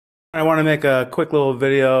I want to make a quick little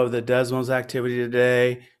video of the Desmos activity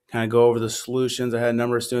today, kind of go over the solutions. I had a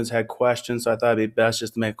number of students had questions, so I thought it'd be best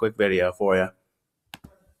just to make a quick video for you.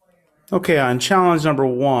 Okay, on challenge number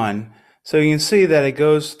 1, so you can see that it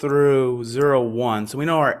goes through 0, 1. So we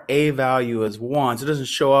know our a value is 1, so it doesn't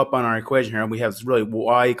show up on our equation here. We have really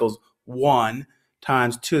y equals 1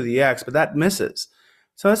 times 2 to the x, but that misses.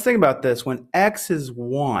 So let's think about this. When x is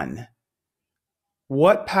 1,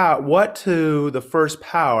 what to the first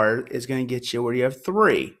power is going to get you where you have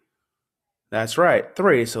 3? That's right,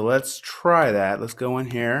 3. So let's try that. Let's go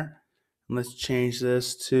in here and let's change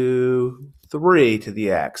this to 3 to the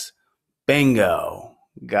x. Bingo.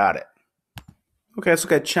 Got it. Okay, let's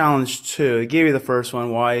look at challenge 2. It gave you the first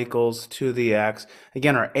one, y equals 2 to the x.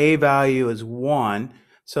 Again, our a value is 1.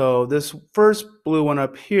 So this first blue one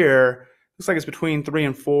up here looks like it's between 3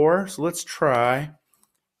 and 4. So let's try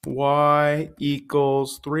y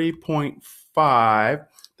equals 3.5.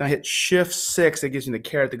 Then I hit shift 6. That gives me the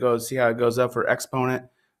caret that goes, see how it goes up for exponent.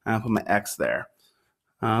 And I'll put my x there.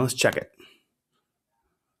 Let's check it.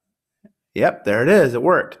 Yep, there it is. It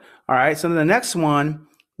worked. All right, so the next one,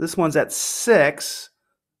 this one's at 6,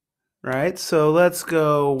 right? So let's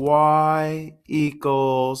go y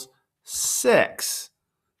equals 6.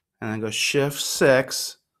 And then go shift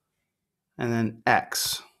 6, and then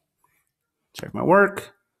x. Check my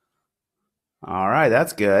work. All right,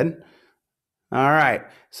 that's good. All right,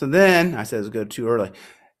 so then, I said it was good too early.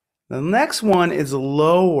 The next one is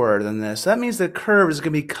lower than this. That means the curve is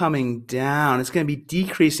going to be coming down. It's going to be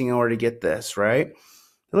decreasing in order to get this, right?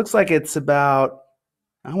 It looks like it's about,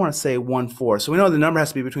 I want to say 1/4. So we know the number has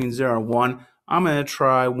to be between 0 and 1. I'm going to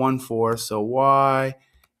try 1/4. So y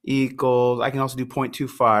equals, I can also do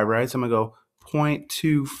 0.25, right? So I'm going to go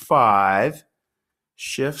 0.25,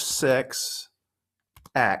 shift 6,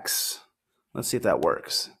 x. Let's see if that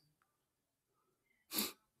works.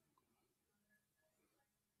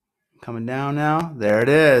 Coming down now. There it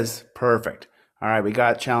is. Perfect. All right, we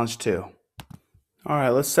got challenge 2. All right,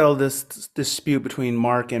 let's settle this dispute between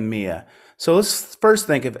Mark and Mia. So let's first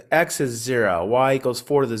think if x is 0, y equals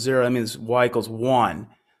 4 to the 0, that means y equals 1.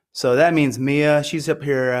 So that means Mia, she's up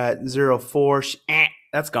here at 0, 4.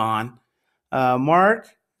 That's gone. Mark,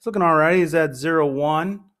 it's looking all right. He's at 0,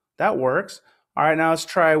 1. That works. All right, now let's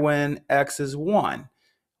try when x is 1.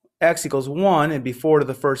 X equals 1, it'd be 4 to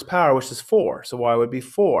the first power, which is 4. So y would be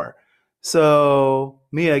 4. So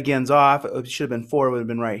Mia again's off. It should have been 4. It would have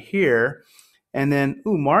been right here. And then,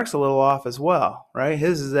 Mark's a little off as well, right?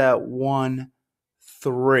 His is at 1,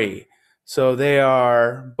 3. So they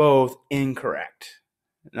are both incorrect.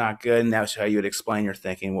 Not good. And that's how you would explain your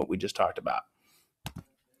thinking, what we just talked about.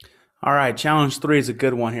 All right, challenge 3 is a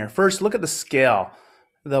good one here. First, look at the scale.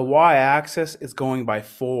 The y-axis is going by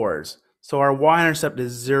 4s. So our y-intercept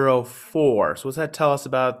is 0, 4. So what's that tell us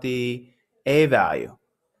about the a value?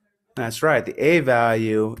 That's right, the a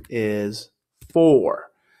value is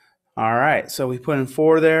 4. All right, so we put in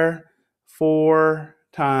 4 there. 4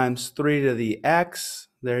 times 3 to the x.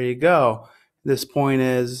 There you go. This point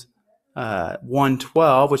is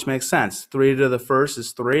 112, which makes sense. 3 to the first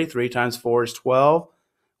is 3. 3 times 4 is 12.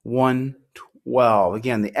 112.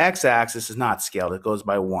 Again, the x-axis is not scaled. It goes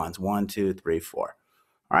by ones. 1, 2, 3, 4.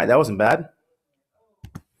 All right, that wasn't bad.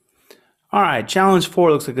 All right, challenge 4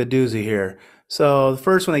 looks like a doozy here. So the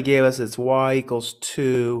first one they gave us is y equals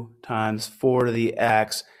 2 times 4 to the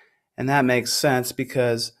x. And that makes sense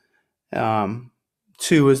because 2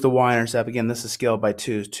 is the y-intercept. Again, this is scaled by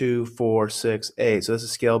 2. 2, 4, 6, 8. So this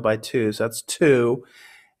is scaled by 2. So that's 2.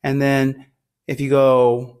 And then if you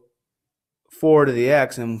go 4 to the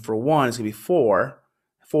x, and for 1, it's going to be 4.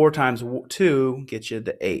 4 times 2 gets you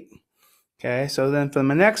to 8. Okay, so then for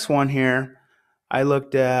the next one here, I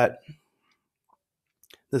looked at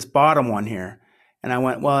this bottom one here, and I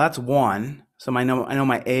went, well, that's 1. So I know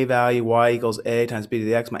my a value, y equals a times b to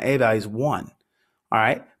the x. My a value is 1. All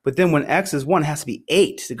right, but then when x is 1, it has to be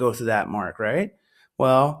 8 to go through that mark, right?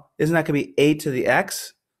 Well, isn't that going to be 8 to the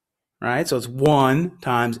x, right? So it's 1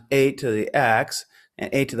 times 8 to the x, and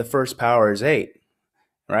 8 to the first power is 8,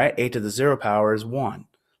 right? 8 to the 0 power is 1.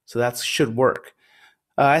 So that should work.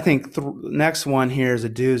 I think the next one here is a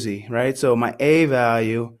doozy, right? So my a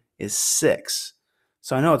value is 6.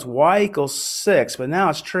 So I know it's y equals 6, but now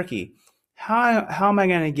it's tricky. How am I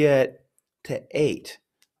going to get to 8,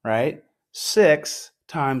 right? 6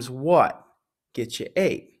 times what gets you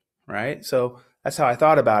 8, right? So that's how I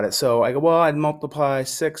thought about it. So I go, well, I'd multiply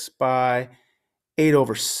 6 by 8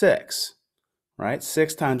 over 6, right?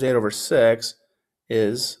 6 times 8 over 6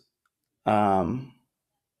 is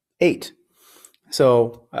 8.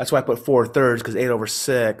 So that's why I put 4/3, because 8 over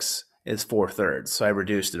 6 is 4/3. So I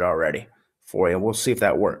reduced it already. for you. We'll see if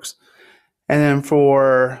that works. And then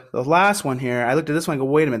for the last one here, I looked at this one and go,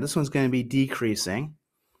 wait a minute, this one's going to be decreasing,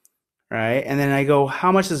 right? And then I go,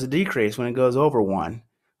 how much does it decrease when it goes over 1?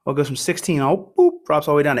 Well, it goes from 16, drops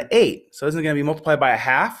all the way down to 8. So isn't it going to be multiplied by a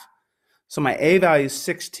half? So my a value is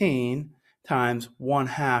 16 times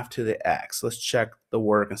 1/2 to the x. Let's check the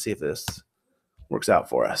work and see if this works out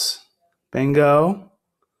for us. Bingo,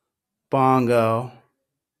 bongo,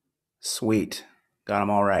 sweet. Got them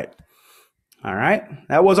all right. All right,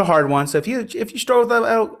 that was a hard one. So if you struggle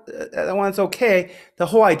with that one, it's okay. The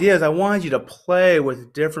whole idea is I wanted you to play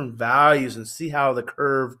with different values and see how the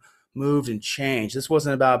curve moved and changed. This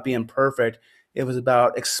wasn't about being perfect. It was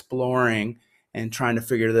about exploring and trying to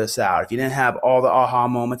figure this out. If you didn't have all the aha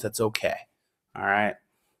moments, that's okay. All right.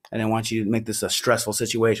 I didn't want you to make this a stressful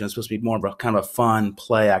situation. It's supposed to be more of a kind of a fun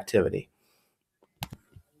play activity.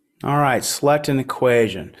 All right, select an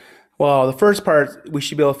equation. Well, the first part, we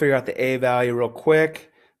should be able to figure out the a value real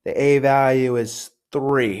quick. The a value is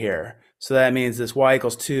 3 here. So that means this y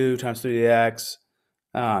equals 2 times 3 to the x.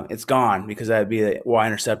 It's gone because that would be the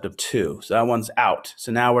y-intercept of 2. So that one's out.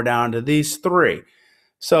 So now we're down to these 3.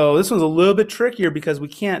 So this one's a little bit trickier because we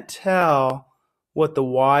can't tell what the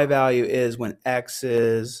y value is when x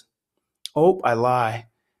is... Oh, I lie.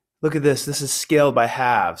 Look at this. This is scaled by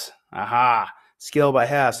halves. Aha. Scaled by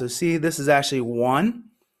halves. So see, this is actually 1.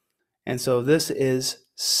 And so this is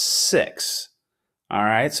 6. All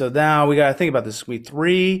right, so now we got to think about this.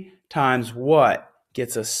 3 times what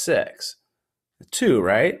gets us 6? 2,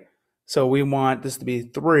 right? So we want this to be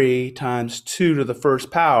 3 times 2 to the first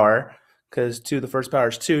power, because 2 to the first power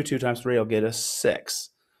is 2. 2 times 3 will get us 6.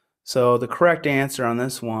 So the correct answer on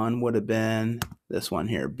this one would have been this one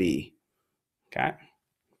here, B. Okay?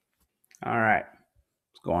 All right,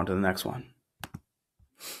 let's go on to the next one.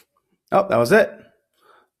 Oh, that was it.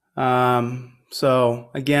 So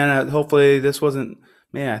again, hopefully this wasn't,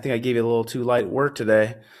 man, I think I gave you a little too light work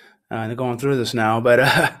today, going through this now, but,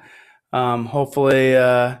 hopefully,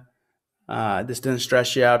 this didn't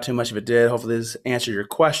stress you out too much. If it did, hopefully this answered your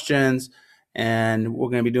questions, and we're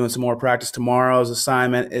going to be doing some more practice. Tomorrow's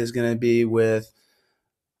assignment is going to be with,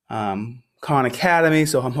 Khan Academy.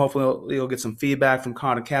 So I'm hopefully you'll get some feedback from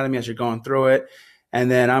Khan Academy as you're going through it. And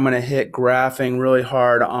then I'm going to hit graphing really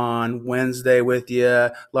hard on Wednesday with you.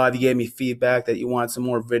 A lot of you gave me feedback that you want some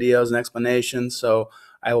more videos and explanations. So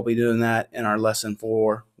I will be doing that in our lesson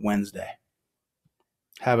for Wednesday.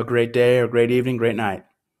 Have a great day or great evening, great night.